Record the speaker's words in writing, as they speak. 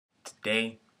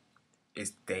today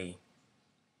is the day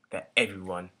that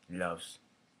everyone loves.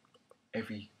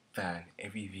 Every fan,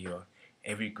 every viewer,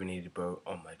 every grenade bro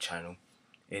on my channel.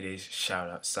 It is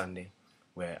Shoutout Sunday,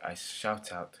 where I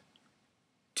shout out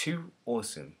two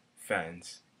awesome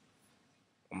fans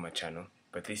on my channel.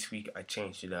 But this week I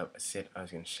changed it up. I said I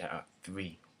was going to shout out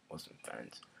three awesome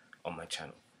fans on my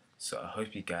channel. So I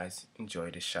hope you guys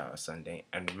enjoy this Shoutout Sunday.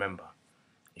 And remember,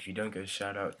 if you don't get a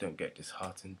shout out, don't get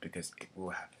disheartened, because it will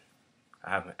happen. I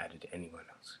haven't added anyone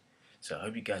else. So I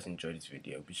hope you guys enjoyed this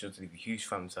video. Be sure to leave a huge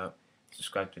thumbs up,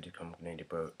 subscribe to the Grenade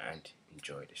Bro, and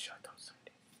enjoy the Shoutout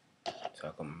Sunday. So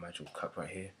I've got my magical cup right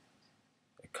here,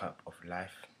 a cup of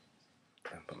life,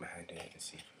 and put my hand in it and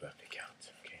see if we have the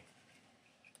count. Okay.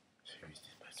 So who's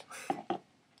this person?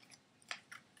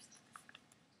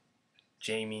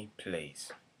 Jamie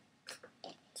Plays.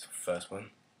 It's the first one.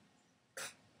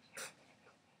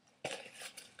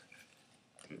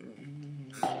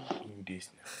 Who this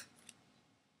now?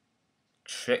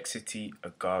 Trexity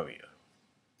Agario.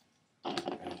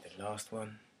 And the last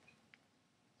one.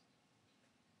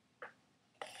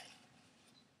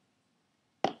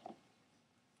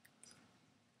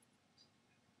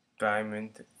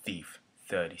 Diamond Thief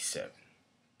 37.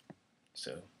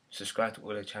 So subscribe to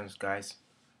all their channels, guys.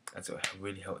 That's what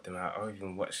really helped them out. I don't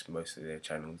even watch most of their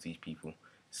channels, these people.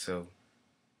 So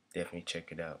definitely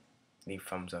check it out. Leave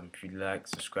thumbs up if you like,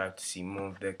 subscribe to see more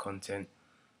of their content.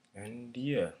 And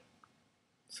yeah.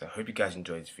 So I hope you guys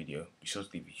enjoyed this video. Be sure to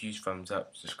leave a huge thumbs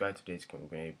up, subscribe to today's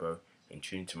Grenade Bro, and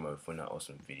tune in tomorrow for another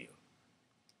awesome video.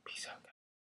 Peace out, guys.